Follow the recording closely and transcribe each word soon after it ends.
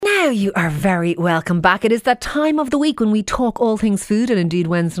you are very welcome back. It is that time of the week when we talk all things food, and indeed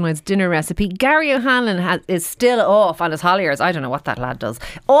Wednesday night's dinner recipe. Gary O'Hanlon is still off on his holidays. I don't know what that lad does.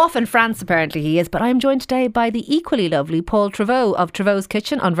 Off in France apparently he is, but I'm joined today by the equally lovely Paul Treyvaud of Treyvaud's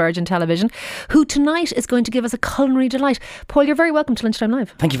Kitchen on Virgin Television, who tonight is going to give us a culinary delight. Paul, you're very welcome to Lunchtime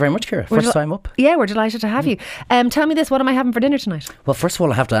Live. Thank you very much, Ciara. First time up. Yeah, we're delighted to have you. Tell me this, what am I having for dinner tonight? Well, first of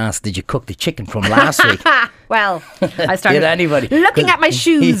all, I have to ask, did you cook the chicken from last week? Well, I started Did anybody? looking at my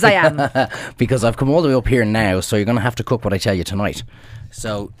shoes. I am. Because I've come all the way up here now, so you're going to have to cook what I tell you tonight.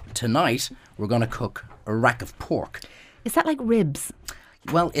 So tonight we're going to cook a rack of pork. Is that like ribs?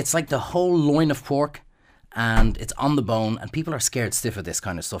 Well, it's like the whole loin of pork, and it's on the bone, and people are scared stiff of this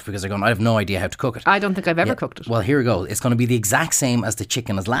kind of stuff because they're going, I have no idea how to cook it. I don't think I've ever cooked it. Well, here we go. It's going to be the exact same as the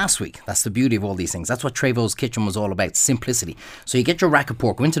chicken as last week. That's the beauty of all these things. That's what Treyvaud's Kitchen was all about, simplicity. So you get your rack of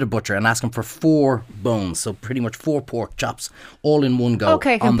pork, go into the butcher and ask him for 4 bones. So pretty much 4 pork chops, all in one go.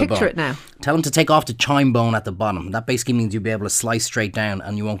 Okay, I can picture it now. Tell him to take off the chine bone at the bottom. That basically means you'll be able to slice straight down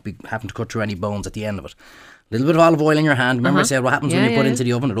and you won't be having to cut through any bones at the end of it. A little bit of olive oil in your hand. Remember I said what happens when you put it into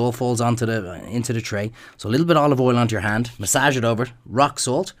the oven? It all falls onto into the tray. So a little bit of olive oil onto your hand. Massage it over. Rock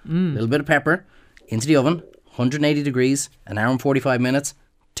salt. A little bit of pepper. Into the oven. 180 degrees. An hour and 45 minutes.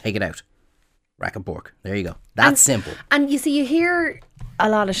 Take it out. Rack of pork. There you go. That's simple. And you see, you hear a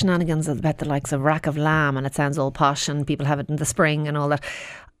lot of shenanigans about the likes of rack of lamb, and it sounds all posh, and people have it in the spring and all that.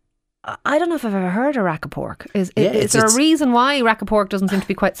 I don't know if I've ever heard of rack of pork. Is there a reason why rack of pork doesn't seem to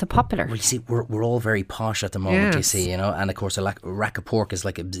be quite so popular? Well, you see, we're all very posh at the moment, you see, and of course a rack of pork is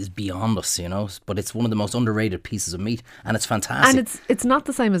is beyond us, but it's one of the most underrated pieces of meat, and it's fantastic. And it's not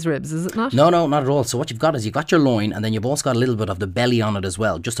the same as ribs, is it not? No, not at all. So what you've got is you've got your loin, and then you've also got a little bit of the belly on it as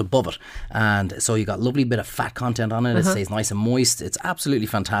well, just above it, and so you've got a lovely bit of fat content on it. It stays nice and moist. It's absolutely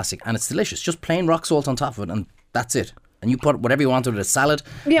fantastic, and it's delicious. Just plain rock salt on top of it, and that's it. And you put whatever you want with it, a salad,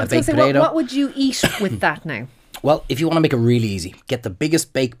 a baked potato. What would you eat with that now? Well, if you want to make it really easy, get the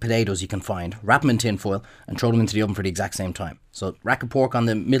biggest baked potatoes you can find, wrap them in tin foil and throw them into the oven for the exact same time. So rack of pork on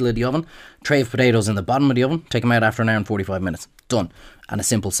the middle of the oven, tray of potatoes in the bottom of the oven, take them out after an hour and 45 minutes. Done. And a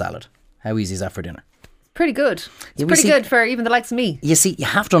simple salad. How easy is that for dinner? Pretty good. It's pretty good for even the likes of me. You see, you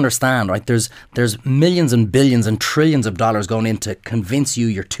have to understand, right? There's millions and billions and trillions of dollars going in to convince you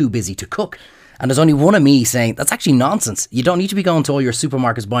you're too busy to cook. And there's only one of me saying, that's actually nonsense. You don't need to be going to all your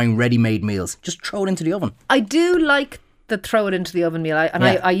supermarkets buying ready-made meals. Just throw it into the oven. I do like the throw it into the oven meal.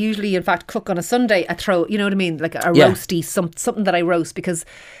 I usually, in fact, cook on a Sunday. I throw, you know what I mean? Like a roasty, something that I roast, because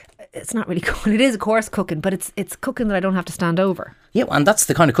it's not really cooking. It is, of course, cooking, but it's cooking that I don't have to stand over. Yeah, and that's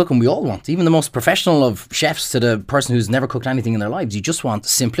the kind of cooking we all want. Even the most professional of chefs to the person who's never cooked anything in their lives. You just want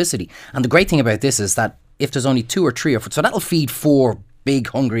simplicity. And the great thing about this is that if there's only 2 or 3 or 4, so that'll feed 4 big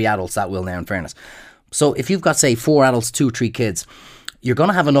hungry adults, that will now, in fairness. So if you've got, say, 4 adults, 2 or 3 kids, you're going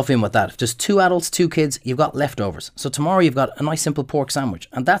to have enough in with that. If there's 2 adults, 2 kids, you've got leftovers. So tomorrow you've got a nice simple pork sandwich,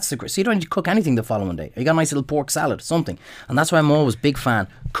 and that's so you don't need to cook anything the following day. You got a nice little pork salad, something. And that's why I'm always a big fan.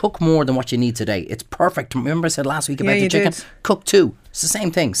 Cook more than what you need today. It's perfect. Remember I said last week about the chicken? Cook 2. It's the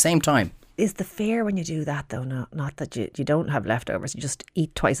same thing, same time. Is the fear when you do that, though, not that you don't have leftovers, you just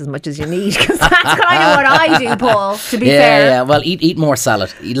eat twice as much as you need? Because that's kind of what I do, Paul, to be fair. Yeah, well, eat more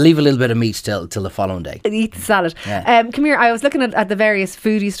salad. Leave a little bit of meat till the following day. Eat the salad. Yeah. Come here, I was looking at the various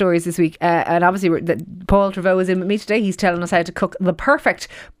foodie stories this week, and obviously Paul Treyvaud is in with me today. He's telling us how to cook the perfect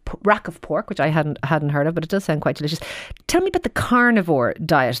rack of pork, which I hadn't heard of, but it does sound quite delicious. Tell me about the carnivore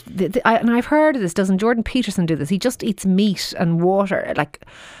diet. And I've heard of this. Doesn't Jordan Peterson do this? He just eats meat and water. Like,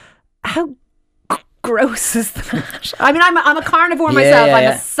 how gross is that? I mean, I'm a carnivore myself.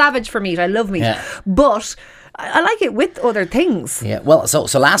 I'm a savage for meat. I love meat, but I like it with other things. Yeah, well,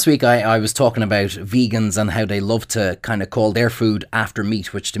 so last week I was talking about vegans and how they love to kind of call their food after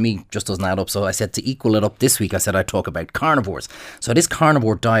meat, which to me just doesn't add up. So I said to equal it up this week, I said I'd talk about carnivores. So this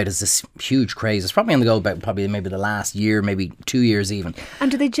carnivore diet is this huge craze. It's probably on the go about maybe the last year, maybe 2 years even. And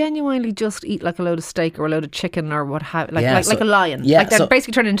do they genuinely just eat like a load of steak or a load of chicken or what have like a lion? Yeah, like they're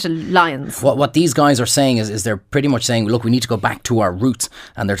basically turning into lions. What these guys are saying is they're pretty much saying, look, we need to go back to our roots.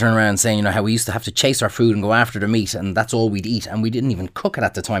 And they're turning around and saying, how we used to have to chase our food and go after the meat, and that's all we'd eat, and we didn't even cook it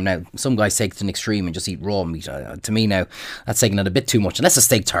at the time. Now some guys take it to an extreme and just eat raw meat. To me now, that's taking it a bit too much, unless it's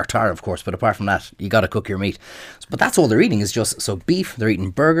steak tartare, of course, but apart from that, you got to cook your meat. But that's all they're eating is just beef. They're eating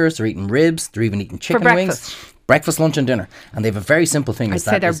burgers, they're eating ribs, they're even eating chicken wings. Breakfast, lunch and dinner. And they have a very simple thing. I'd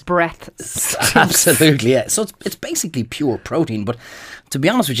say their breath. Absolutely, yeah. So it's basically pure protein. But to be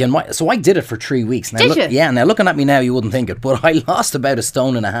honest with you, so I did it for 3 weeks. Now, did you? Yeah, now looking at me now, you wouldn't think it, but I lost about 1.5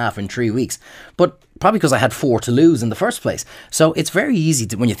 stone in 3 weeks. But probably because I had 4 to lose in the first place. So it's very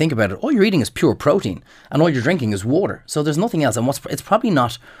easy when you think about it. All you're eating is pure protein and all you're drinking is water. So there's nothing else. And it's probably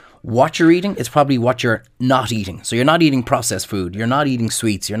not what you're eating, it's probably what you're not eating. So you're not eating processed food, you're not eating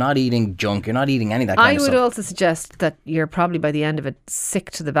sweets, you're not eating junk, you're not eating any of that kind of stuff. I would also suggest that you're probably by the end of it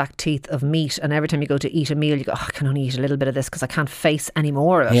sick to the back teeth of meat, and every time you go to eat a meal you go, I can only eat a little bit of this because I can't face any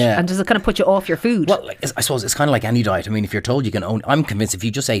more of it. And does it kind of put you off your food? Well, I suppose it's kind of like any diet. I mean, if you're told you can own, I'm convinced if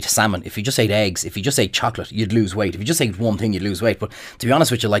you just ate salmon, if you just ate eggs, if you just ate chocolate, you'd lose weight. If you just ate one thing, you'd lose weight. But to be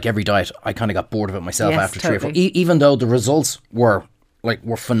honest with you, like every diet, I kind of got bored of it myself after 3 or 4, even though the results were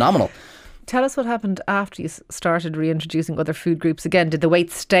phenomenal. Tell us what happened after you started reintroducing other food groups again. Did the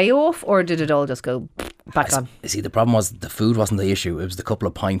weight stay off, or did it all just go back on? See, the problem was the food wasn't the issue. It was the couple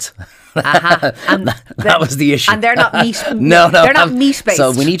of pints. And that was the issue. And they're not meat. No, they're not meat based.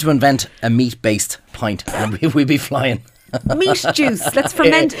 So we need to invent a meat based pint, and we'd be flying. Meat juice. Let's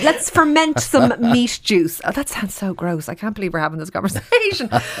ferment some meat juice. Oh, that sounds so gross. I can't believe we're having this conversation.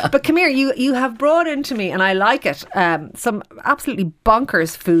 But come here, you have brought into me, and I like it, some absolutely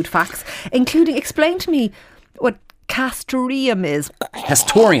bonkers food facts, including, explain to me what castoreum is.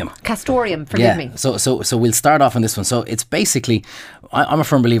 Castoreum, forgive me. So we'll start off on this one. So it's basically, I'm a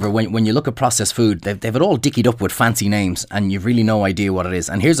firm believer when you look at processed food, they've it all dickied up with fancy names, and you've really no idea what it is.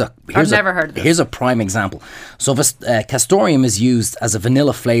 And I've never heard of this. Here's a prime example. So castoreum is used as a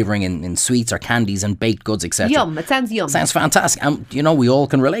vanilla flavouring in sweets or candies and baked goods, etc. Yum! It sounds yum. Sounds fantastic, and we all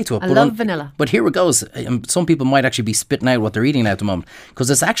can relate to it. I love vanilla. But here it goes. Some people might actually be spitting out what they're eating at the moment, because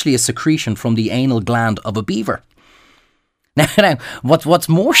it's actually a secretion from the anal gland of a beaver. Now, what's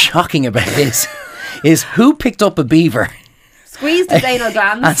more shocking about this is who picked up a beaver, squeezed his anal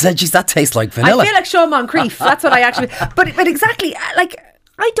glands, and said, "Geez, that tastes like vanilla." I feel like Sean Moncrief. That's what I actually. But exactly, like,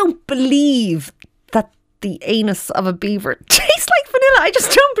 I don't believe that the anus of a beaver tastes like vanilla. I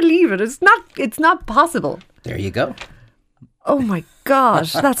just don't believe it. It's not possible. There you go. Oh my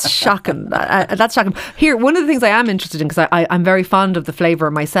gosh, that's shocking. That's shocking. Here, one of the things I am interested in, because I'm very fond of the flavour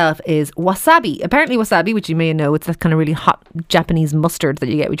myself, is wasabi. Apparently wasabi, which you may know, it's that kind of really hot Japanese mustard that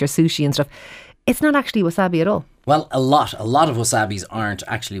you get with your sushi and stuff. It's not actually wasabi at all. Well, a lot of wasabis aren't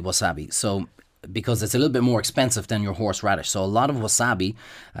actually wasabi. So, because it's a little bit more expensive than your horseradish. So a lot of wasabi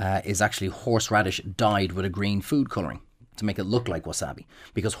is actually horseradish dyed with a green food colouring to make it look like wasabi.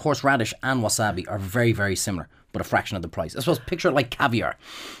 Because horseradish and wasabi are very, very similar, but a fraction of the price. I suppose picture it like caviar.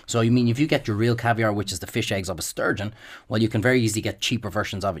 So you mean if you get your real caviar, which is the fish eggs of a sturgeon, well, you can very easily get cheaper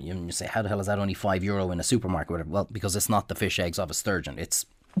versions of it. You say, how the hell is that only €5 in a supermarket? Whatever. Well, because it's not the fish eggs of a sturgeon.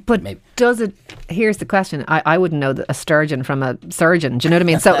 But does it? Here's the question. I wouldn't know a sturgeon from a surgeon. Do you know what I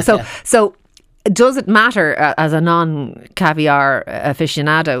mean? So does it matter as a non-caviar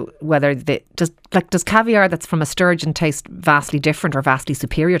aficionado whether does caviar that's from a sturgeon taste vastly different or vastly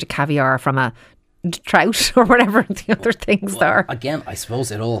superior to caviar from a trout or whatever the other things are? Again, I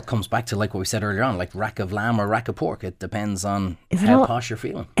suppose it all comes back to like what we said earlier on, like rack of lamb or rack of pork. It depends on how posh you're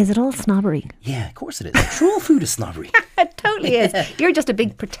feeling. Is it all snobbery? Yeah, of course it is. True, all food is snobbery. It totally is. You're just a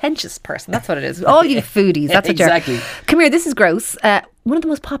big pretentious person. That's what it is. All you foodies. That's what exactly. Come here, this is gross. One of the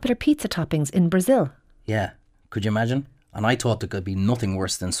most popular pizza toppings in Brazil. Yeah, could you imagine? And I thought there could be nothing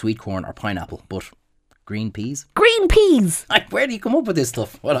worse than sweet corn or pineapple, but green peas? Green peas! Where do you come up with this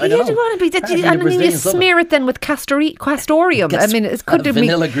stuff? Well, I don't know. And then you smear it then with castoreum. I mean, it couldn't be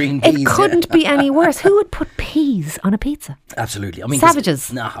vanilla green peas. It couldn't be any worse. Who would put peas on a pizza? Absolutely. I mean,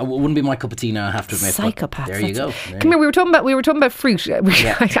 savages. No, it wouldn't be my cup of tea now, I have to admit. Psychopaths. There you go. Come here, we were talking about fruit.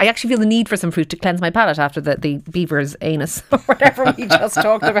 I actually feel the need for some fruit to cleanse my palate after the beaver's anus or whatever we just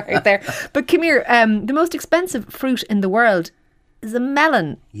talked about there. But come here, the most expensive fruit in the world is a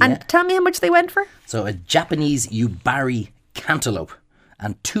melon. Yeah. And tell me how much they went for? So a Japanese Yubari cantaloupe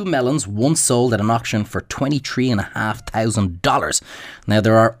and 2 melons once sold at an auction for $23,500. Now,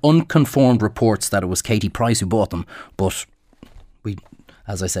 there are unconfirmed reports that it was Katie Price who bought them, but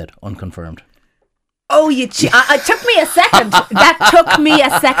as I said, unconfirmed. Oh, it took me a second. That took me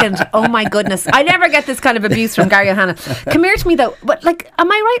a second. Oh my goodness. I never get this kind of abuse from Gary O'Hanlon. Come here to me though. But am I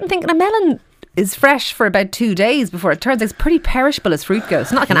right in thinking a melon is fresh for about 2 days before it turns? It's pretty perishable as fruit goes.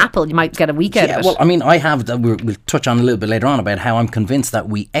 It's not like an apple. You might get a week out of it. Well, I mean, we'll touch on a little bit later on about how I'm convinced that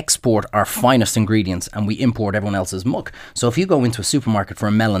we export our finest ingredients and we import everyone else's muck. So if you go into a supermarket for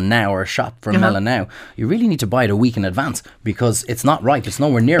a melon now or a shop for a melon now, you really need to buy it a week in advance because it's not ripe. It's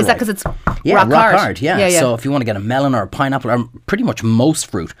nowhere near ripe. Is that because it's rock hard? Yeah. So if you want to get a melon or a pineapple or pretty much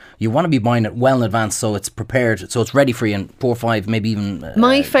most fruit, you want to be buying it well in advance so it's prepared, so it's ready for you in 4 or 5, maybe even...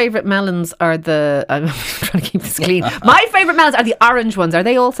 My favourite melons are I'm trying to keep this clean. My favourite melons are the orange ones. Are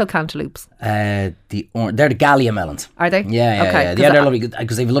they also cantaloupes? They're the Gallia melons. Are they? Yeah. Okay. Yeah, they're lovely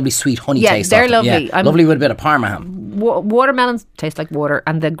because they have a lovely sweet honey taste. They're lovely. Yeah, lovely with a bit of Parma ham. watermelons taste like water,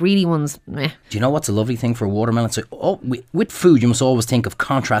 and the greedy ones, meh. Do you know what's a lovely thing for watermelon? So, with food, you must always think of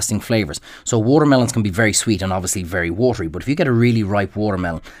contrasting flavours. So watermelons can be very sweet and obviously very watery. But if you get a really ripe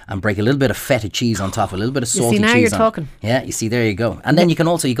watermelon and break a little bit of feta cheese on top, a little bit of salty cheese, now you're talking. Yeah, you see, there you go. And then you got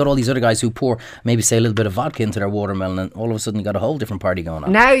all these other guys who pour maybe say a little bit of vodka into their watermelon, and all of a sudden you got a whole different party going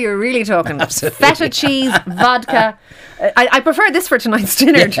on. Now you're really talking. Absolutely. Feta cheese, vodka. I prefer this for tonight's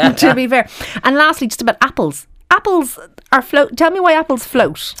dinner, to be fair. And lastly, just about apples. Apples are float. Tell me why apples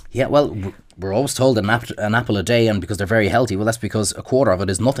float. Yeah, well, we're always told an apple a day, and because they're very healthy. Well, that's because a quarter of it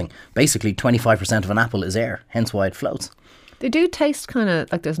is nothing. Basically, 25% of an apple is air, hence why it floats. They do taste kind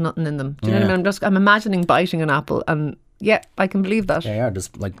of like there's nothing in them. Do you know what I mean? I'm imagining biting an apple, and yeah, I can believe that. Yeah,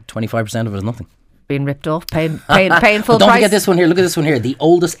 there's like 25% of it is nothing. Being ripped off, paying full price. Don't forget this one here. Look at this one here. The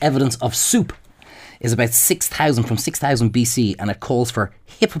oldest evidence of soup is about 6,000 BC, and it calls for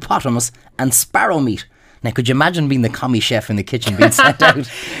hippopotamus and sparrow meat. Now, could you imagine being the commie chef in the kitchen being sent out?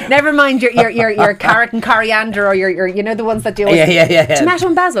 Never mind your carrot and coriander, or your the ones that do tomato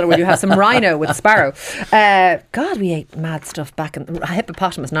and basil, or would you have some rhino with sparrow? God, we ate mad stuff back in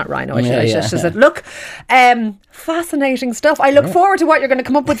hippopotamus, not rhino. I should have said. Look, fascinating stuff. I look forward to what you're going to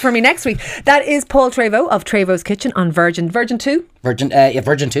come up with for me next week. That is Paul Treyvaud of Treyvaud's Kitchen on Virgin 2.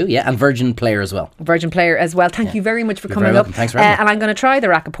 Virgin 2, yeah, and Virgin Player as well. Thank you very much for coming up. Thanks for having me. And I'm going to try the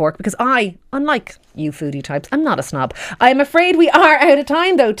rack of pork, because I, unlike you foodie types, I'm not a snob. I'm afraid we are out of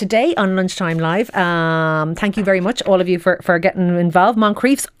time though today on Lunchtime Live. Thank you very much, all of you, for getting involved.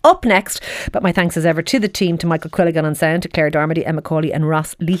 Moncrief's up next, but my thanks as ever to the team, to Michael Quilligan on sound, to Claire Darmody, Emma Cawley and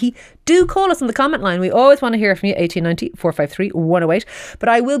Ross Leahy. Do call us on the comment line. We always want to hear from you. 1890 453 108. But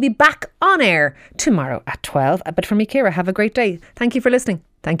I will be back on air tomorrow at 12. But for me, Ciara, have a great day. Thank you for listening.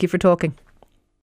 Thank you for talking.